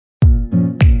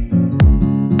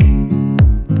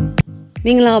မ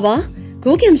င်္ဂလာပါ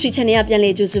Go Chemistry Channel ကပြန်လ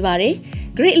ည်ကြိုဆိုပါရစေ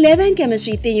Grade 11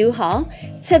 Chemistry သင်ယူဟောင်း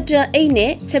Chapter 8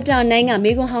နဲ့ Chapter 9က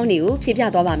မေးခွန်းဟောင်းတွေကိုဖြေပြ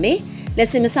သွားပါမယ်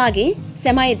Lesson မစခင်ဆ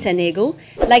ရာမရဲ့ Channel ကို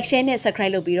Like Share နဲ့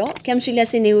Subscribe လုပ်ပြီးတော့ Chemistry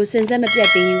Lesson တွေကိုစဉ်ဆက်မပြတ်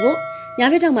သင်ယူဖို့ည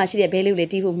ဘက်တောင်မှာရှိတဲ့ဘဲလေးကိုလ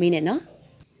ည်းတီးဖို့မေးနေနော်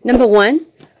Number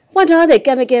 1 What are the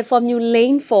chemical formulae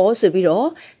for ဆိုပြီးတော့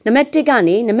နံပါတ်1က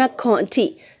နေနံပါတ်9အထိ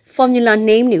formula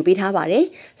name တွေကိုပေးထားပါတယ်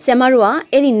ဆရာမတို့က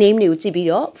အဲ့ဒီ name တွေကိုကြည့်ပြီး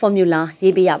တော့ formula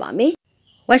ရေးပေးရပါမယ်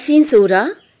Washing soda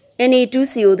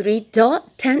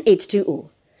Na2CO3.10H2O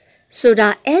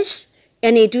Soda ash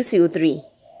Na2CO3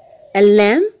 A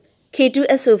lamp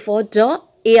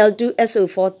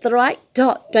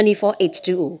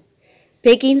K2SO4.Al2SO4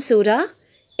 Baking soda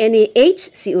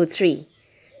NaHCO3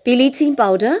 Bleaching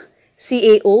powder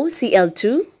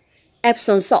CaOCl2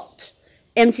 Epsom salt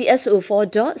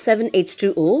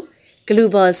MgSO4.7H2O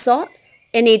Global salt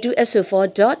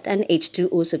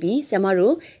Na2SO4.NH2O ဆိုပြီးဆရာမ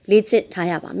တို့လေ့ကျင့်ထား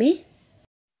ရပါမယ်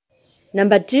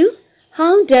Number 2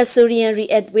 How does sodium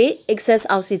react with excess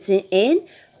oxygen and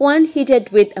when heated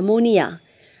with ammonia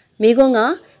မိကုန်းက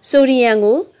sodium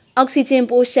ကို oxygen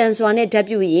ပိုရှမ်းစွာနဲ့ဓာတ်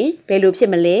ပြုရင်ဘယ်လိုဖြ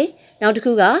စ်မလဲနောက်တစ်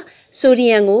ခုက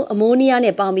sodium ကို ammonia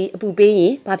နဲ့ပေါင်းပြီးအပူပေးရ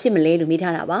င်ဘာဖြစ်မလဲလို့မေး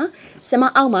ထားတာပါဆရာမ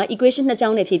အောက်မှာ equation နှစ်ကြော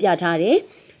င်းနဲ့ဖြေပြထားတယ်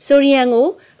sodium ကို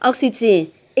oxygen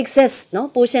excess နော်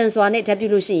ပိုရှမ်းစွာနဲ့ဓာတ်ပြု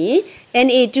လို့ရှိရင်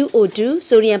Na2O2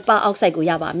 sodium peroxide ကို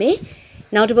ရပါမယ်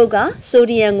နောက်တစ်ပုဒ်က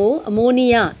sodium ကို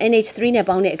ammonia NH3 နဲ့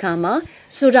ပေါင်းတဲ့အခါမှာ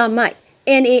sodamide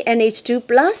NaNH2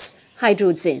 plus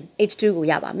hydrogen H2 ကို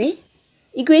ရပါမယ်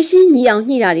equation ညီအောင်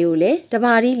ညှိတာတွေကိုလည်းတ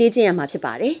ပါးရီလေ့ကျင့်ရမှာဖြစ်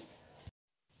ပါတယ်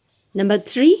Number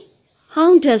 3 How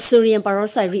does sodium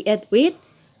peroxide react with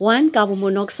 1 carbon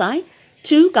monoxide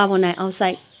 2 carbon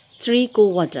dioxide 3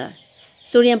 cold water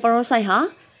sodium peroxide ဟာ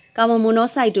carbon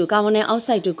monoxide တို့ carbon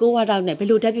dioxide တို့ cold water နဲ့ဘယ်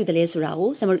လိုဓာတ်ပြုတယ်လဲဆိုတာကို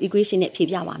ကျွန်တော်တို့ equation နဲ့ဖြေ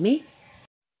ပြပါမယ်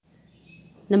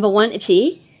Number 1အဖြေ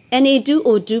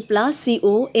Na2O2 plus CO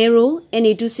arrow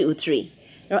Na2CO3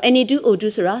 အဲ့တော့ Na2O2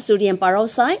 ဆိုတာ sodium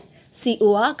peroxide CO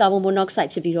က carbon monoxide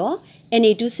ဖြစ်ပြီးတော့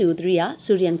Na2CO3 က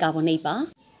sodium carbonate ပါ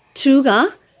2က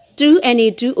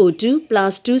 2Na2O2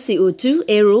 plus 2CO2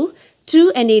 arrow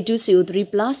 2Na2CO3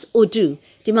 plus O2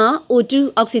 ဒီမှာ O2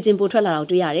 oxygen ပိုထွက်လာတာကို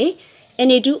တွေ့ရတယ်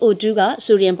Na2O2 က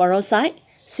sodium peroxide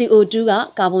CO2 က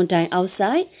carbon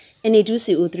dioxide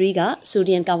Na2CO3 က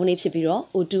sodium carbonate ဖြစ်ပြီးတော့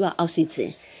O2 က oxygen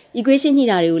equation ညှိ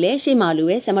တာတွေကိုလည်းရှေ့မှာလို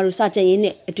ပဲဆရာမတို့စကြက်ရင်း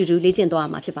နဲ့အတူတူလေ့ကျင့်သွား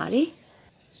မှာဖြစ်ပါလေ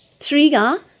3က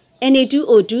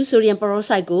Na2O2 sodium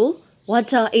peroxide ကို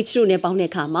water H2 နဲ့ပေါင်းတဲ့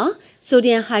အခါမှာ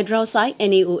sodium hydroxide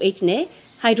NaOH နဲ့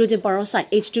hydrogen peroxide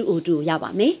H2O2 ကိုရပါ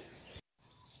မယ်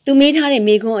သူမေးထားတဲ့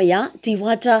မေးခွန်းအရဒီ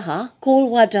water ဟာ cold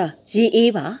water ရေ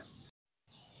အေးပါ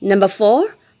Number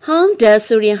 4 How does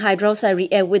sodium hydroxide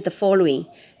react with the following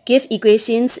Give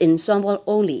equations in symbol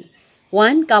only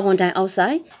 1 carbon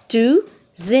dioxide 2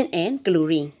 zinc and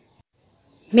chlorine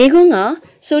မေခွန်းက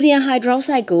sodium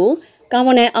hydroxide ကို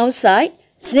carbon dioxide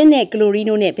zinc နဲ့ chlorine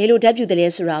တို့နဲ့ဘယ်လိုဓာတ်ပြုတယ်လဲ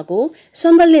ဆိုတာကို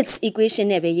Sommerlitz equation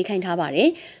နဲ့ပဲရေးခိုင်းထားပါတယ်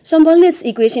Sommerlitz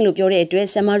equation လို့ပြောတဲ့အတွက်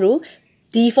ဆရာမတို့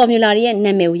ဒီ formula တွေရဲ့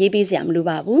နာမည်ကိုရေးပေးစရာမလို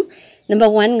ပါဘူး Number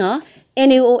 1က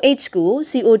NaOH ကို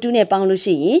CO2 နဲ့ပေါင်းလို့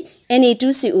ရှိရင်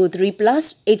Na2CO3 plus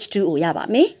H2O ရပါ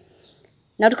မယ်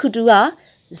နောက်တစ်ခုတူက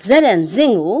Zn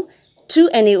zinc ကို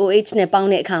 2NaOH နဲ့ပေါင်း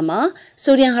တဲ့အခါမှာ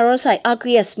sodium hydroxide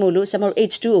aqueous မို့လို့ဆရာမတို့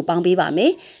H2 ကိုပေါင်းပေးပါမ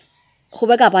ယ်ဟို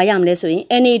ဘက်ကဘာရမလဲဆိုရင်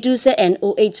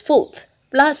Na2ZnOH4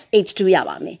 plus H2 ရ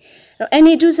ပါမယ်အဲ့တော့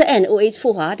Na2ZnOH4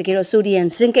 ဟာတကယ်တော့ sodium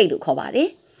zincate လို့ခေါ်ပါတယ်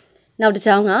နောက်တစ်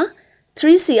ချောင်းက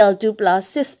 3Cl2 plus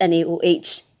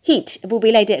 6NaOH heat အပူ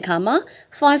ပေးလိုက်တဲ့အခါမှာ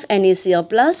 5NaCl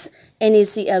plus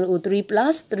NaClO3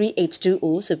 plus 3H2O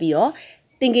ဆိုပြီးတော့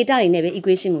သင်္ကေတတွေနဲ့ပဲ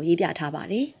equation ကိုရေးပြထားပါ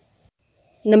တယ်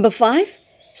Number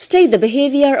 5 State the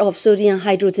behavior of sodium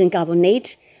hydrogen carbonate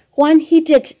when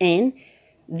heated and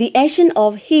the action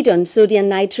of heat on sodium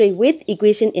nitrate with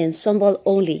equation in symbol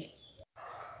only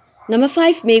Number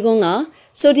 5မေခွန်းက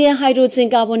sodium hydrogen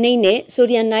carbonate နဲ့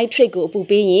sodium nitrate ကိုအပူ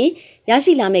ပေးရင်ရ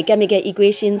ရှိလာမယ့် chemical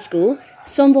equations ကို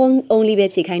symbol only ပဲ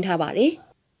ဖြည့်ခိုင်းထားပါတယ်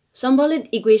Symbolic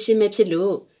equation ပဲဖြစ်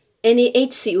လို့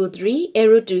NaHCO3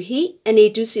 arrow to heat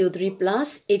Na2CO3 plus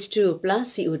H2O plus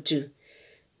CO2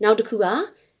 နောက်တစ်ခုက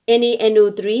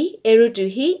NaNO3 arrow to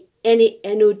heat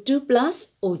NaNO2 plus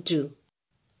O2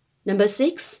 Number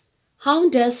 6 How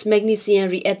does magnesium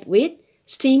react with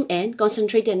steam and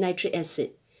concentrated nitric acid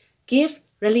Give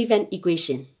relevant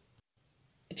equation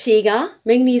အဖြေက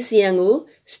magnesium ကို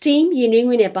steam ရေနွေး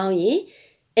ငွေ့နဲ့ပေါင်းရင်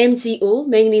MgO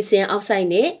magnesium oxide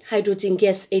နဲ့ hydrogen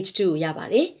gas H2 ကိုရပါ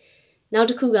တယ်နောက်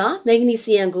တစ်ခုက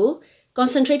magnesium ကို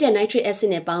concentrated nitric acid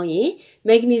နဲ့ပေါင်းရင်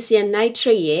magnesium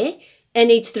nitrate ရဲ့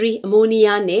NH3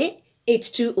 ammonia နဲ့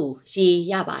H2O ရေ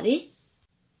ရပါတယ်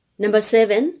Number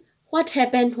 7 What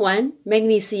happens when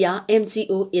magnesia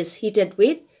MgO is heated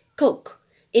with coke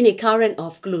in a current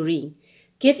of chlorine?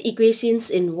 Give equations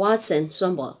in watts and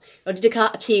Swammel. တော့ဒီတစ်ခါ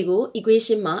အဖြေကို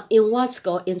equation မှာ in watts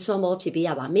ကို in Swammel ဖြေပေးရ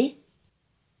ပါမယ်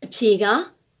။အဖြေက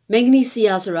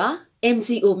magnesia ဆိုတာ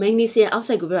MgO magnesium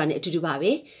oxide ကိုပြောတာ ਨੇ အတူတူပါ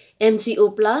ပဲ။ MgO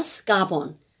plus carbon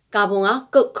က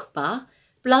coke ပါ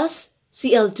plus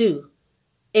Cl2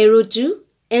 arrow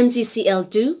 2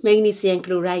 MgCl2 magnesium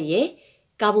chloride ရဲ့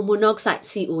carbon monoxide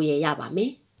CO ရဲ့ရပါမ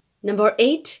ယ်။ Number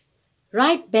 8.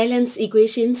 Write balance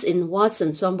equations in watts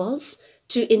and Swammels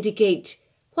to indicate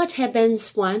what happens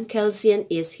when calcium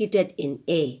is heated in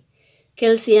A.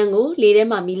 Calcium ကိုလေထဲ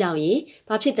မှာမီးလောင်ရင်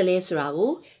ဘာဖြစ်တယ်လဲဆိုတာ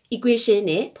ကို equation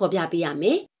နဲ့ဖော်ပြပေးရမ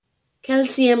ယ်။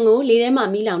 Calcium ကိုလေထဲမှာ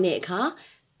မီးလောင်တဲ့အခါ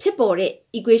ဖြစ်ပေါ်တဲ့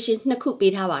equation နှစ်ခု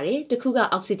ပေးထားပါတယ်။တစ်ခုက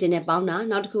oxygen နဲ့ပေါင်းတာ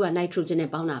နောက်တစ်ခုက nitrogen နဲ့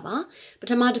ပေါင်းတာပါ။ပ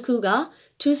ထမတစ်ခုက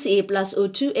 2Ca +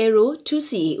 O2 arrow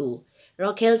 2CaO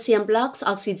တော့ calcium plus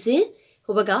oxygen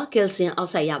ဟိုဘက်က calcium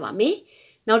oxide ရပါမယ်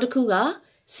။နောက်တစ်ခုက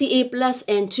Ca plus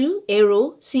N2 arrow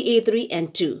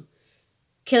Ca3N2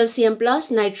 calcium plus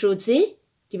nitrogen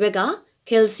ဒီဘက်က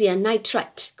calcium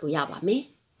nitrate ကိုရပါမယ်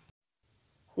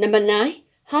။ Number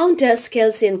 9. How does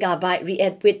calcium carbide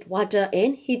react with water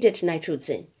and heated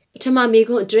nitrogen? ပထမမေး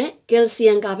ခွန်းအတွက်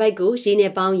calcium carbide ကိုရေ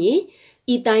နဲ့ပေါင်းရင်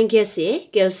ethane gas ရဲ့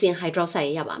calcium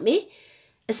hydroxide ရပါမယ်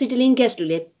။ acetylene gas လို့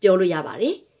လည်းပြောလို့ရပါတ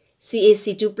ယ်။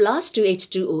 CaC2 plus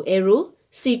 2H2O arrow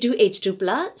C2H2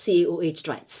 plus CaOH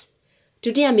twice ဒု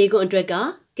တိယမေးခွန်းအတွက်က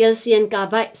calcium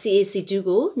carbide CaC2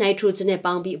 ကို nitrogen နဲ့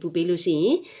ပေါင်းပြီးအပူပေးလို့ရှိရ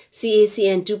င်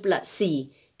CaCN2 plus C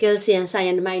calcium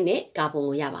cyanamide နဲ့ carbon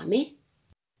ကိုရပါမယ်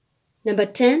။ Number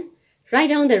 10. Write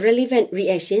down the relevant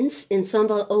reactions in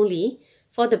Swammel only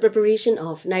for the preparation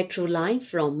of nitroline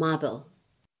from marble.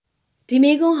 ဒီ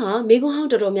မေးခွန်းဟာမေးခွန်းဟောင်း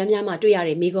တော်တော်များများမှာတွေ့ရ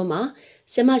တဲ့မေးခွန်းမှာ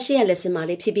ဆရာမရှိရလက်စင်မှာ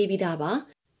လေးဖြည့်ပေးပြီးသားပါ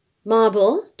။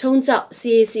 Marble ထုံးကျောက်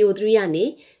CaCO3 ကနေ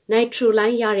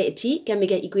nitroline ရတဲ့အထိ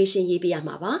chemical equation ရေးပြရ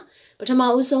မှာပါ။ပထမ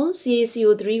ဦးဆုံး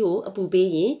CaCO3 ကိုအပူပေး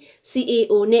ရင်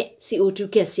CaO နဲ့ CO2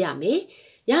 gas ရမယ်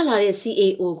။ရလာတဲ့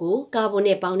CaO ကိုကာဗွန်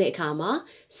နဲ့ပေါင်းတဲ့အခါမှာ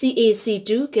CaC2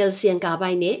 calcium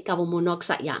carbide နဲ့ carbon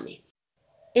monoxide ရမယ်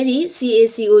။အဲ့ဒီ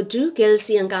CaCO2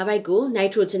 calcium carbide ကို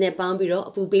nitrogen နဲ့ပေါင်းပြီးတော့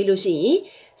အပူပေးလို့ရှိရင်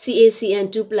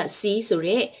CaCN2 plus C ဆို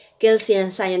တဲ့ calcium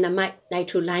cyanamide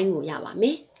nitroline ကိုရပါမ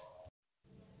ယ်။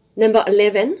 Number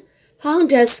 11. How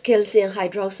does calcium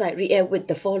hydroxide react with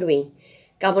the following?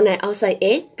 Carbon dioxide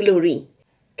and chlorine.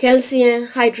 Calcium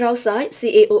hydroxide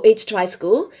CaOH twice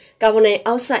ကို carbon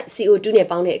dioxide CO2 နဲ့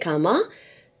ပေါင်းတဲ့အခါမှာ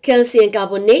calcium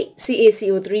carbonate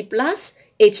CaCO3 plus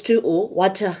H2O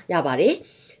water ရပါတယ်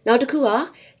။နောက်တစ်ခုက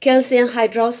calcium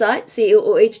hydroxide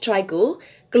CaOH twice ကို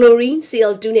chlorine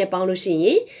Cl2 နဲ့ပေါင်းလို့ရှိရ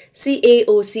င်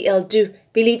CaOCl2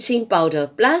 bleaching powder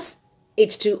plus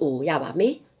H2O ရပါမ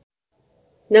ယ်။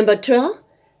 Number 12.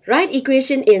 Write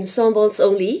equation in Swammels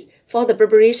only for the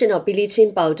preparation of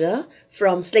bleaching powder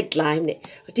from slaked lime နဲ့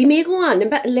ဒီမေးခွန်းကနံ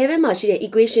ပါတ်11မှာရှိတဲ့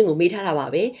equation ကိုမေးထားတာပါ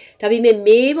ပဲဒါပေမဲ့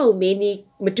မေးပုံမေးနည်း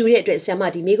မတူတဲ့အတွက်ဆရာမ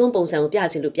ဒီမေးခွန်းပုံစံကိုပြ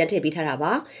ချင်လို့ပြန်ထည့်ပေးထားတာ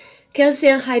ပါ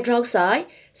calcium hydroxide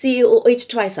CaOH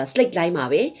twice slaked lime ပါ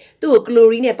ပဲသူ့ကို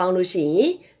chlorine နဲ့ပေါင်းလို့ရှိရ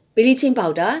င် bleaching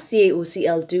powder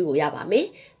CaOCl2 ကိုရပါမယ်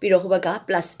ပြီးတော့ဟိုဘက်က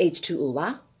plus H2O ပါ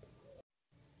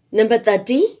Number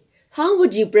 30. How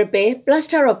would you prepare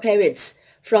plaster of Paris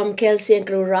from calcium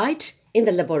chloride in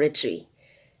the laboratory?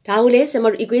 ဒါကိုလည်းဆရာမ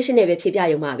တို့ equation နဲ့ပဲဖြည့်ပြ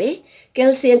ရုံပါပဲ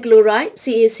calcium chloride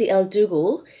CaCl2 ကို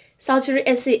sulfuric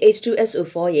acid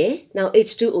H2SO4 ရဲ့နောက်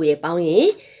H2O ရဲ့ပေါင်းရင်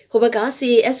ဟိုဘက်က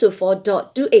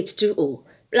CaSO4.2H2O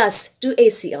plus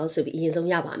 2HCl ဆိုပြီးအရင်ဆုံး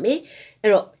ရပါမယ်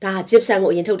အဲ့တော့ဒါ gypsum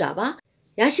ကိုအရင်ထုတ်တာပါ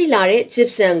ရရှိလာတဲ့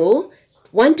gypsum ကို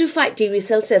 1 to 5 degree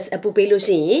Celsius အပူပေးလို့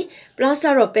ရှိရင်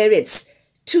plaster of Paris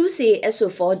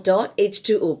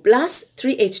 2CaSO4.H2O plus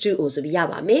 3H2O ဆိုပြီးရ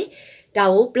ပါမယ်ဒါ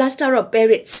ကို plaster of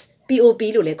Paris POP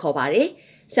လို့လည်းခေါ်ပါတယ်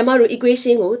ဆရာမတို့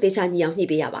equation ကိုသေချာညီအောင်ညှိ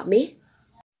ပေးရပါမယ်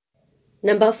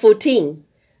Number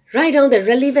 14. Write down the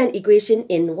relevant equation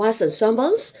in watts and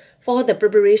Swammels for the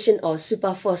preparation of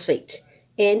superphosphate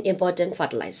an important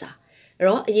fertilizer အဲ့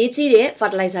တော့အရေးကြီးတဲ့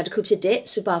fertilizer တစ်ခုဖြစ်တဲ့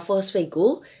superphosphate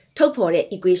ကိုထုတ်ဖော်တဲ့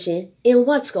equation in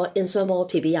watts ကို in Swammel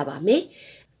ဖြည့်ပေးရပါမယ်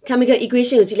chemical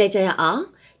equation ကိုကြည့်လိုက်ကြရအောင်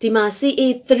ဒီမှာ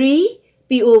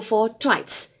Ca3PO4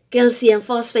 twice calcium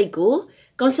phosphate ကို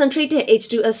concentrated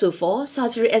H2SO4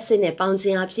 sulfuric acid နဲ့ပေါင်းခြ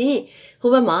င်းအပြင်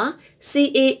ဟိုဘက်မှာ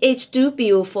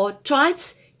CaH2PO4 twice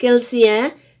calcium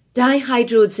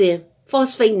dihydrogen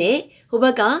phosphate နဲ့ဟိုဘ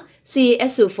က်က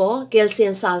CaSO4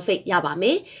 calcium sulfate ရပါမ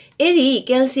ယ်အဲ့ဒီ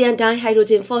calcium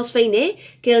dihydrogen phosphate နဲ့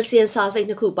calcium sulfate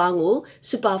နှစ်ခုပေါင်းကို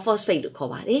superphosphate လို့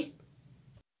ခေါ်ပါတယ်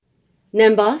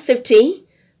Number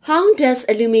 15. How does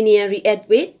aluminium react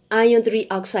with iron 3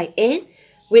 oxide and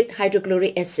with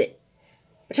hydrochloric acid?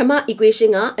 ပထမ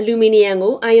equation က aluminium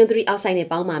ကို ion 3 oxide နဲ့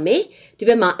ပေါင်းပါမယ်ဒီဘ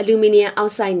က်မှာ aluminium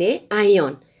oxide နဲ့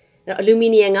ion အဲ့တော့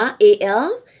aluminium က Al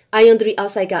ion 3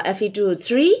 oxide က Fe2O3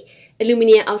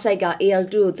 aluminium oxide က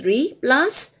Al2O3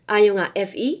 plus ion က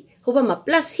Fe ဟိုဘက်မှာ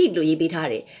plus heat လို့ရေးပေးထား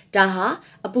တယ်ဒါဟာ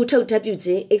အပူထုတ်ဓာတ်ပြုခြ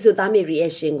င်း exothermic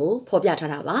reaction ကိုဖော်ပြ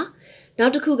ထားတာပါနော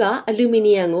က်တစ်ခုက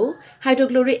aluminium ကို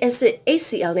hydrochloric acid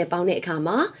HCl နဲ့ပေါင်းတဲ့အခါ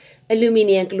မှာ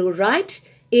aluminium chloride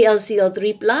AlCl3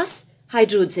 plus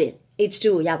hydrogen H2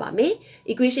 ကိုရပါမယ်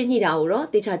equation ညှိတာကိုတော့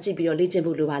တေချာကြည့်ပြီးတော့လေ့ကျင့်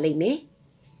ဖို့လိုပါလိမ့်မယ်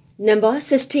Number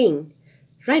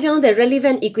 16 Write down the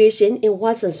relevant equation in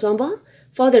Watson Swansball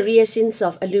for the reactions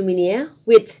of aluminium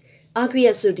with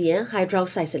aqueous sodium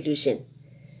hydroxide solution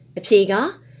အဖြေက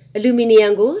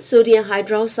aluminium ကို sodium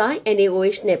hydroxide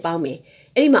NaOH နဲ့ပေါင်းမယ်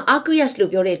အဲ့ဒီမှာ aqueous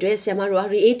လို့ပြောတဲ့အတွက်ဆရာမတို့က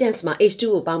reactants မှာ H2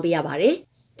 ကိုပေါင်းပေးရပါတယ်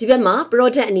ဒီဘက်မှာ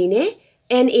product အနေနဲ့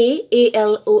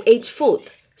NaAlOH4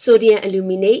 sodium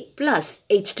aluminate plus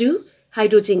H2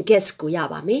 hydrogen gas ကိုရ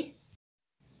ပါမယ်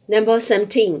Number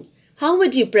 17 How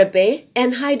would you prepare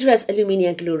anhydrous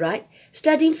aluminium chloride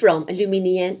starting from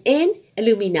aluminium and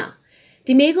alumina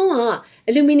ဒီမေကုန်းက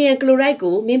aluminium chloride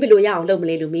ကိုမင်းဘယ်လိုရအောင်လုပ်မ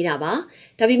လဲလို့မေးတာပါ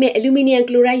ဒါပေမဲ့ aluminium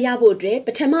chloride ရဖို့အတွက်ပ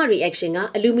ထမ reaction က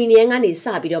aluminium ကနေစ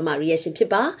ပြီးတော့မှ reaction ဖြစ်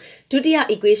ပါဒုတိယ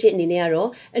equation အနေနဲ့ကတော့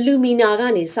alumina က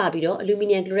နေစပြီးတော့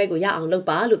aluminium chloride ကိုရအောင်လုပ်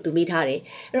ပါလို့သူမေးထားတယ်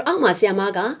အဲ့တော့အောက်မှာဆရာမ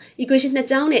က equation နှစ်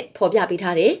ကြောင်းနဲ့ဖော်ပြပေး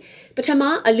ထားတယ်ပထမ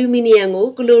aluminium ကို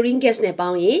chlorine gas နဲ့ပေါ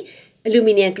င်းရင်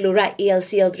aluminium chloride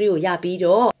AlCl3 ကိုရပြီး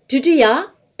တော့ဒုတိယ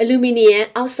aluminium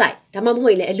oxide ဒါမှမဟု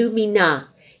တ်ရင်လည်း alumina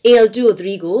Al2O3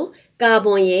 ကိုကာ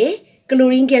ဗွန်ရဲ့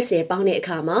chlorine gas ရဲ့ပေါင်းတဲ့အ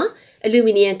ခါမှာ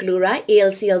aluminium chloride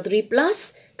AlCl3 plus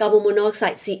carbon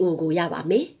monoxide CO ကိုရပါ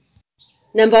မယ်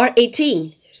Number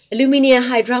 18 Aluminium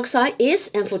hydroxide is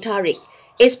amphoteric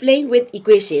explain with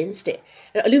equations တဲ့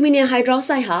aluminium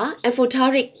hydroxide ဟာ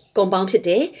amphoteric compound ဖြစ်တ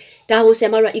ယ်ဒါကိုဆရာ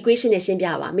မတို့ equation နဲ့ရှင်းပြ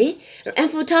ပါမယ်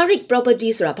amphoteric property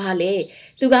ဆိုတာဘာလဲ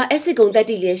သူက acid ဂုဏ်သတ္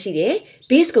တိလည်းရှိတယ်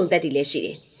base ဂုဏ်သတ္တိလည်းရှိတ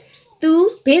ယ်သူ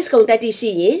base ဂုဏ်သတ္တိရှိ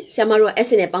ရင်ဆရာမတို့က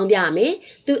acid နဲ့ပေါင်းပြရမယ်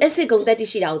သူ acid ဂုဏ်သတ္တိ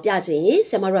ရှိတာကိုပြချင်ရင်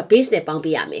ဆရာမတို့က base နဲ့ပေါင်းပြ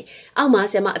ရမယ်အောက်မှာ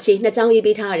ဆရာမအဖြေနှစ်ကြောင်းရေး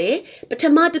ပေးထားတယ်ပထ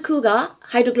မတစ်ခုက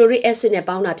hydrochloric acid နဲ့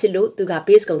ပေါင်းတာဖြစ်လို့သူက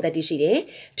base ဂုဏ်သတ္တိရှိတယ်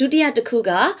ဒုတိယတစ်ခု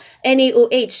က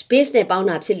NaOH base နဲ့ပေါင်း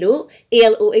တာဖြစ်လို့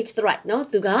AlOH3 เนาะ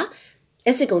သူက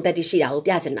acid ဂုဏ်သတ္တိရှိတာကို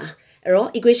ပြချင်တာအဲ့တော့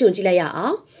equation ကိုကြည့်လိုက်ရအော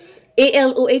င်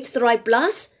AlOH3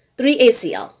 plus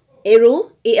 3HCl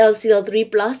arrow AlCl3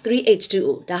 plus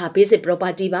 3H2O ဒါဟာ basic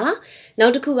property ပါနော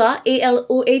က်တစ်ခုက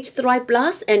AlOH3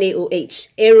 plus NaOH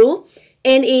arrow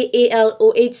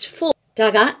NaAlOH4 ဒါ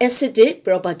က acidic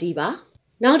property ပါ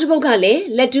နောက်တစ်ပုဒ်ကလည်း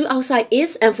lead oxide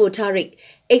is amphoteric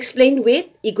explain with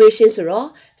equation ဆိုတော့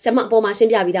ဆမအပေါ်မှာရှ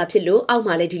င်းပြပြီးသားဖြစ်လို့အောက်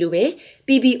မှာလည်းဒီလိုပဲ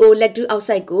PbO lead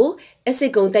oxide ကို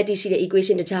acid ဂုဏ်သတ္တိရှိတဲ့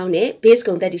equation တစ်ကြောင်းနဲ့ base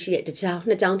ဂုဏ်သတ္တိရှိတဲ့တစ်ကြောင်း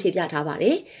နှစ်ကြောင်းဖြည့်ပြထားပါတ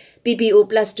ယ်PbO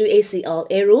plus 2HCl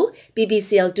arrow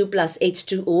PbCl2 plus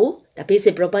H2O ဒါ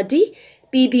basic property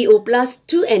PbO plus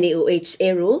 2NaOH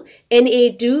arrow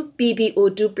Na2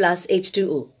 PbO2 plus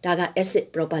H2O ဒါက acid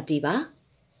property ပါ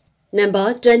Number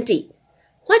 20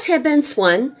 What happens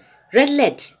when red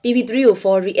lead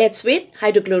Pb3O4 reacts with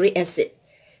hydrochloric acid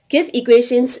Give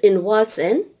equations in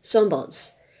Watson Swansball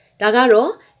ဒါက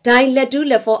တော့ dilead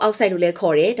lead 4 oxide လို့လည်း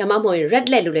ခေါ်တယ်ဒါမှမဟုတ်ရင် red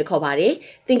lead လို့လည်းခေါ်ပါတယ်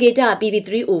သင်္ကေတ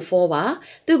Pb3O4 ပါ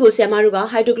သူ့ကိုဆရာမတို့က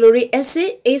hydrochloric acid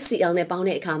HCl နဲ့ပေါင်း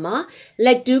တဲ့အခါမှာ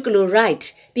lead chloride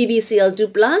PbCl2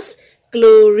 plus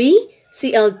chlorine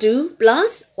Cl2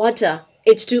 plus water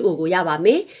H2O ကိုရပါမ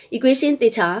ယ် equation တေ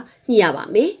ချာညှိရပါ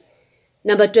မယ်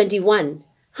Number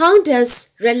 21 How does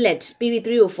red lead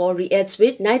Pb3O4 reacts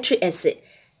with nitric acid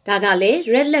ဒါကလည်း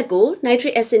red lead ကို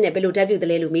nitric acid နဲ့ဘယ်လိုဓာတ်ပြုသ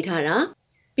လဲလို့မေးထားတာ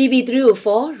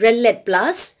PB3O4 red lead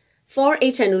plus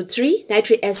 4HNO3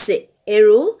 nitric acid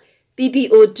arrow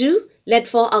PbO2 lead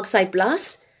 4 oxide plus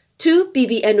 2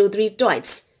 PbNO3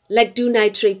 twice lead 2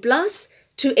 nitrate plus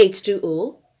 2H2O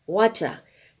water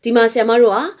ဒီမှာဆရာမ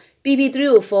တို့က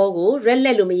PB3O4 ကို red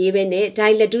lead လို့မရေးဘဲနဲ့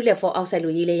dilead 2 lead 4 oxide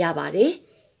လို့ရေးလဲရပါတယ်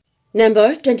Number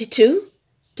 22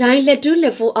 Dilead 2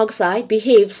 lead 4 oxide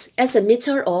behaves as a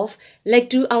mixture of lead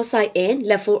 2 oxide and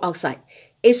lead 4 oxide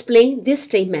Explain this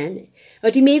statement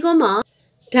ဒီမေကွန်မှာ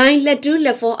dilead 2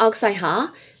 lead 4 oxide ဟာ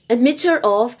a mixture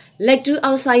of lead 2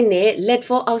 oxide နဲ့ lead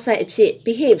 4 oxide အဖြစ်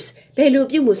behaves ဘယ်လို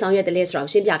ပြုမှုဆောင်ရွက်တယ်လဲဆိုတာ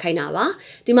ကိုရှင်းပြခိုင်းတာပါ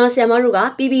ဒီမှာဆရာမတို့က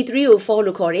Pb3O4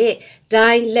 လို့ခေါ်တဲ့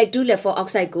dilead 2 lead 4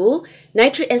 oxide ကို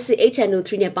nitric acid HNO3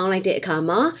 နဲ့ပေါင်းလိုက်တဲ့အခါ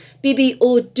မှာ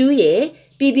PbO2 ရဲ့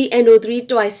PbNO3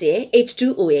 twice ရဲ့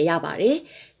H2O ရဲ့ရပါတယ်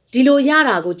ဒီလိုရ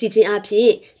တာကိုကြည့်ချင်းအဖြစ်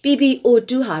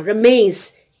PbO2 ဟာ remains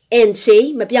and chain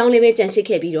မပြောင်းလဲပဲကြံရှိ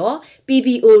ခဲ့ပြီးတော့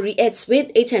PbO reacts with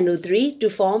HNO3 to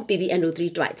form PbNO3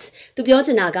 twice သူပြောချ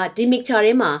င်တာကဒီ mixture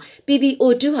ထဲမှာ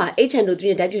PbO2 ဟာ HNO3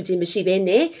 နဲ့ဓာတ်ပြုခြင်းမရှိဘဲ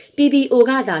နဲ့ PbO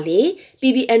ကသာလေ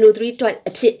PbNO3 twice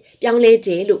အဖြစ်ပြောင်းလဲတ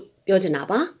ယ်လို့ပြောချင်တာ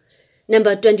ပါ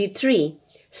Number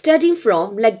 23 Starting from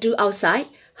lead-2 outside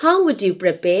how would you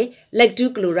prepare lead-2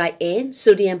 chloride and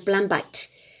sodium plumbite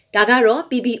ဒါကတော့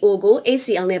PbO ကို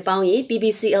HCl နဲ့ပေါင်းရင်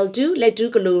PbCl2 lead-2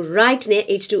 chloride နဲ့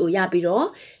H2O ရပြီးတော့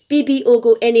PbO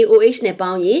ကို NaOH နဲ့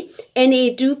ပေါင်းရင်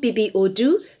Na2PbO2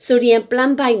 sodium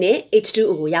plumbite နဲ့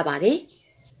H2O ကိုရပါတယ်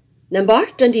Number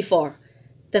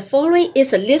 24 The following is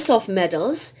a list of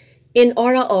metals in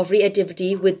order of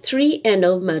reactivity with 3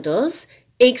 anode metals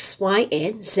X, Y,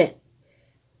 and Z.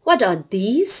 What are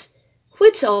these?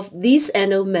 Which of these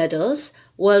anode metals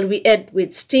will react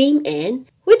with steam and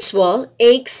which will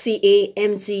X, Ca,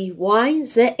 Mg, Y,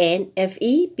 Zn,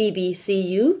 Fe, Pp,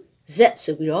 Cu, Z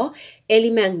ဆိုပြီးတော့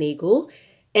element တွေကို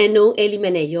anode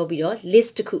element နဲ့ရောပြီးတော့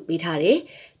list တစ်ခုပေးထားတယ်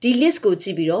ဒီ list ကိုကြ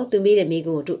ည့်ပြီးတော့သူမေးတဲ့မေး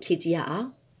ခွန်းကိုတို့ဖြည့်ကြည့်ရအောင်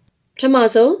ပထမ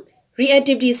ဆုံး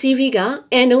reactivity series က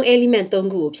anode element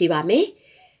 3ခုကိုဖြည့်ပါမယ်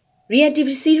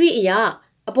reactivity series အရာ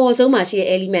အပေါ်ဆုံးမှာရှိတဲ့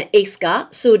element X က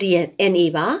sodium Na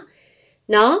ပါ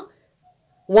Now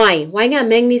Y က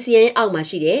magnesium အောက်မှာ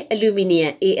ရှိတဲ့ aluminum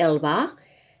Al ပါ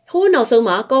ဟိုးနောက်ဆုံး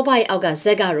မှာ copper ရဲ့အောက်က Z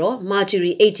ကတော့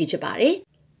mercury Ag ဖြစ်ပါတယ်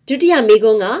ဒုတိယမေး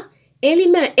ခွန်းက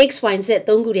element X, Y, Z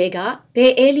 3ခုတည်းကဘ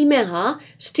ယ် element ဟာ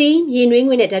steam ရေနွေး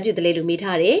ငွေ့နဲ့ဓာတ်ပြုတယ်လဲလို့မေး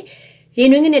ထားတယ်ရေ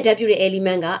နွေးငွေ့နဲ့ဓာတ်ပြုတဲ့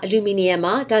element က aluminum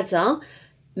မှာဒါကြောင့်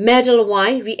metal Y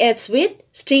reacts with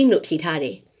steam လို့ဖြေထားတ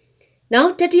ယ်နော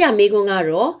က်တတိယမေးခွန်းက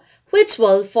တော့ which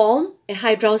will form a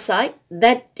hydroxide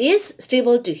that is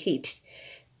stable to heat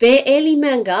ဘယ်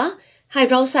element က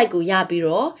hydroxide ကိုရပြီး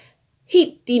တော့ heat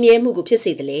တည်မြဲမှုကိုဖြစ်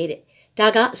စေတယ်လေတဲ့ဒါ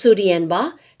က sodium ပါ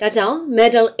ဒါကြောင့်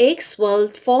metal X will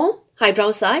form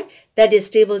hydroxide that is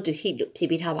stable to heat လို့ဖြေ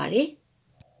ပေးထားပါတယ်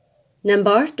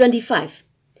Number 25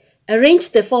 Arrange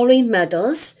the following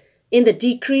metals in the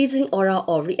decreasing order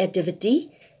of reactivity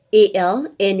Al,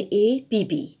 Na,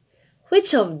 Pp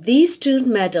Which of these two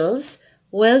metals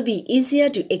will be easier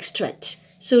to extract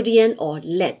sodium or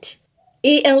lead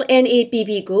Al, Na,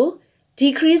 Pp ကို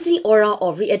decreasing order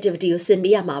of reactivity ကိုဆင်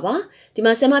ပေးရမှာပါဒီ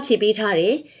မှာဆရာမဖြေပေးထားတ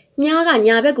ယ်မြားက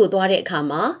ညာဘက်ကိုသွားတဲ့အခါ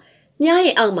မှာမြား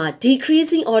ရဲ့အောက်မှာ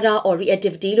decreasing order of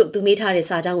reactivity လို့သူမေးထားတဲ့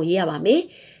စာကြောင်းကိုရေးရပါမယ်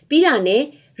ပြီးတာနဲ့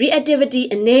reactivity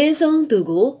အနည်းဆုံးသူ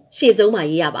ကိုရှေ့ဆုံးမှာ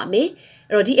ရေးရပါမယ်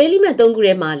အဲ့တော့ဒီ element 3ခု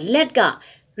ထဲမှာ lead က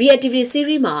reactivity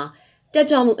series မှာတက်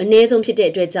ကြွမှုအနည်းဆုံးဖြစ်တဲ့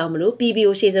အတွက်ကြောင့်မလို့ Pb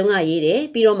ကိုရှေ့ဆုံးကရေးတယ်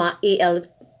ပြီးတော့မှ Al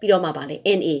ပြီးတော့မှပါလေ Na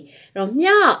အဲ့တော့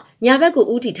ညာဘက်ကို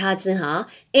ဦးတည်ထားခြင်းဟာ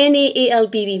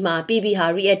NaAlPb မှာ Pb ဟာ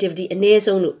reactivity အနည်း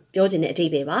ဆုံးလို့ပြောချင်တဲ့အဓိ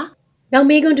ပ္ပာယ်ပါနောက်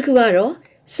မေးခွန်းတစ်ခုကတော့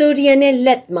sodium နဲ့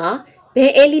lead မှာဘ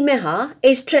ယ် element ဟာ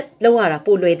extract လုပ်ရတာ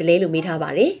ပိုလွယ်တယ်လဲလို့မေးထားပါ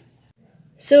တယ်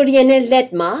sodium နဲ့ lead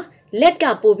မှာ lead က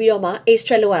ပို့ပြီးတော့မှ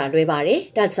extract လုပ်ရတာလွယ်ပါတယ်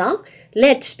ဒါကြောင့်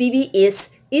lead Pb is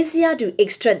easier to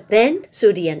extract than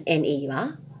sodium Na ပါ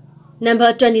Number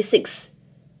 26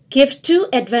 Give 2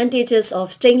 advantages of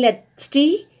stainless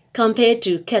steel compared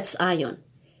to cast iron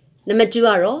Number 2 က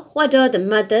တော့ What are the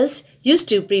methods used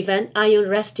to prevent iron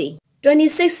rusting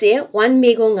 26ရဲ့1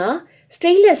မေးခွန်းက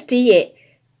stainless steel ရဲ့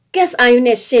cast iron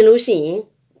နဲ့ရှင်လို့ရှိရင်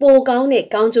ပိုကောင်းတဲ့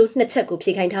ကောင်းကျိုးနှစ်ချက်ကို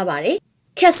ဖြေခိုင်းထားပါတယ်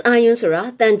cast iron ဆိုတာ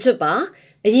တန်ချွတ်ပါ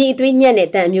အရည်အသွေးညံ့တဲ့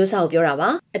တန်အမျိုးအစားကိုပြောတာပါ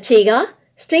အဖြေက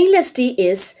stainless steel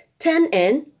is tan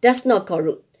and does not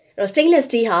corrode အဲ့တော့ stainless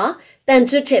steel ဟာတန်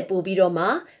ချွတ်ထက်ပိုပြီးတော့မှ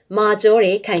မာကျောတ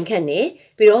ယ်ခိုင်ခန့်နေ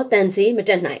ပြီးတော့တန်စီမ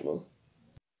တက်နိုင်ဘူး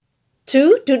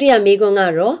 2 ဒုတိယမေးခွန်းက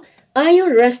တော့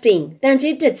iron rusting တန်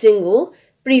ကြီးတက်ခြင်းကို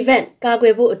prevent ကာကွ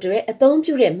ယ်ဖို့အတွက်အသုံး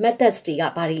ပြုတဲ့ methods တွေက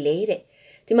ဘာတွေလဲတဲ့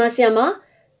ဒီမှာဆရာမ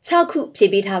6ခုဖြ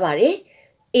ည့်ပေးထားပါတယ်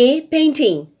A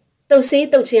painting တုပ်ဆေး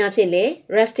တုပ်ခြင်းအဖြစ်လဲ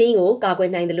rusting ကိုကာကွ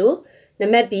ယ်နိုင်တယ်လို့နံ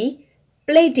ပါတ် B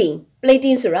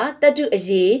plating ဆိုတာတပ်တုအ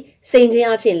ရေးစိန်ခြင်း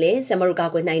အဖြစ်လဲဆရာမတို့ကာ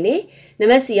ကွယ်နိုင်တယ်နံ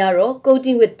ပါတ် C ကတော့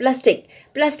coating with plastic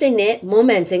နဲ့မွမ်း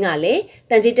မံခြင်းကလည်း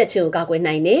တန်ကြီးတက်ခြင်းကိုကာကွယ်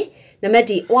နိုင်တယ်နံပါတ်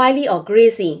D oily or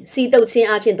greasy စီတုပ်ခြင်း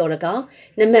အဖြစ်တော်လကောင်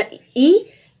နံပါတ် E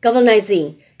galvanizing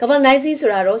ဆို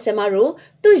တာတော့ဆရာမတို့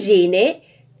သူ့ရည်နဲ့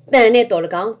တန်နဲ့တော်လ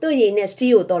ကောင်သူ့ရည်နဲ့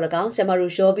steel ကိုတော်လကောင်ဆရာမ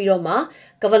တို့ရောပြီးတော့မှ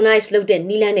galvanize လုပ်တဲ့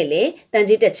နီလန်းနဲ့လေတန်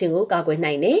ကြီးတက်ခြင်းကိုကာကွယ်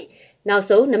နိုင်တယ်နောက်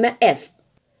ဆုံးနံပါတ် F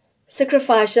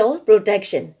sacrificial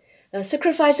protection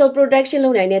sacrificial protection လု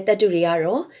ပ်နိုင်တဲ့သတ္တုတွေက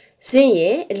တော့ zinc ရ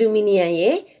ယ် aluminum ရ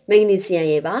ယ် magnesium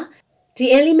ရယ်ပါဒီ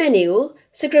element တွေကို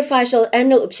sacrificial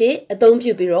anode အဖြစ်အသုံး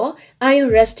ပြုပြီးတော့ iron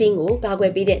rusting ကိုကာကွ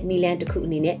ယ်ပေးတဲ့နည်းလမ်းတစ်ခုအ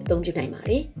နေနဲ့အသုံးပြုနိုင်ပါ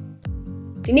တယ်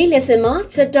ဒီနေ့ lesson မှာ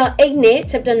chapter 8နဲ့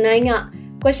chapter 9က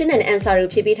question and answer ကို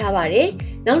ဖြည့်ပေးထားပါတယ်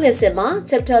နောက် lesson မှာ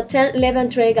chapter 10 11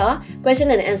 12က question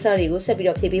and answer တွေကိုဆက်ပြီး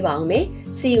တော့ဖြည့်ပေးပါအောင်မယ်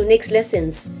see you next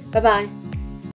lessons bye bye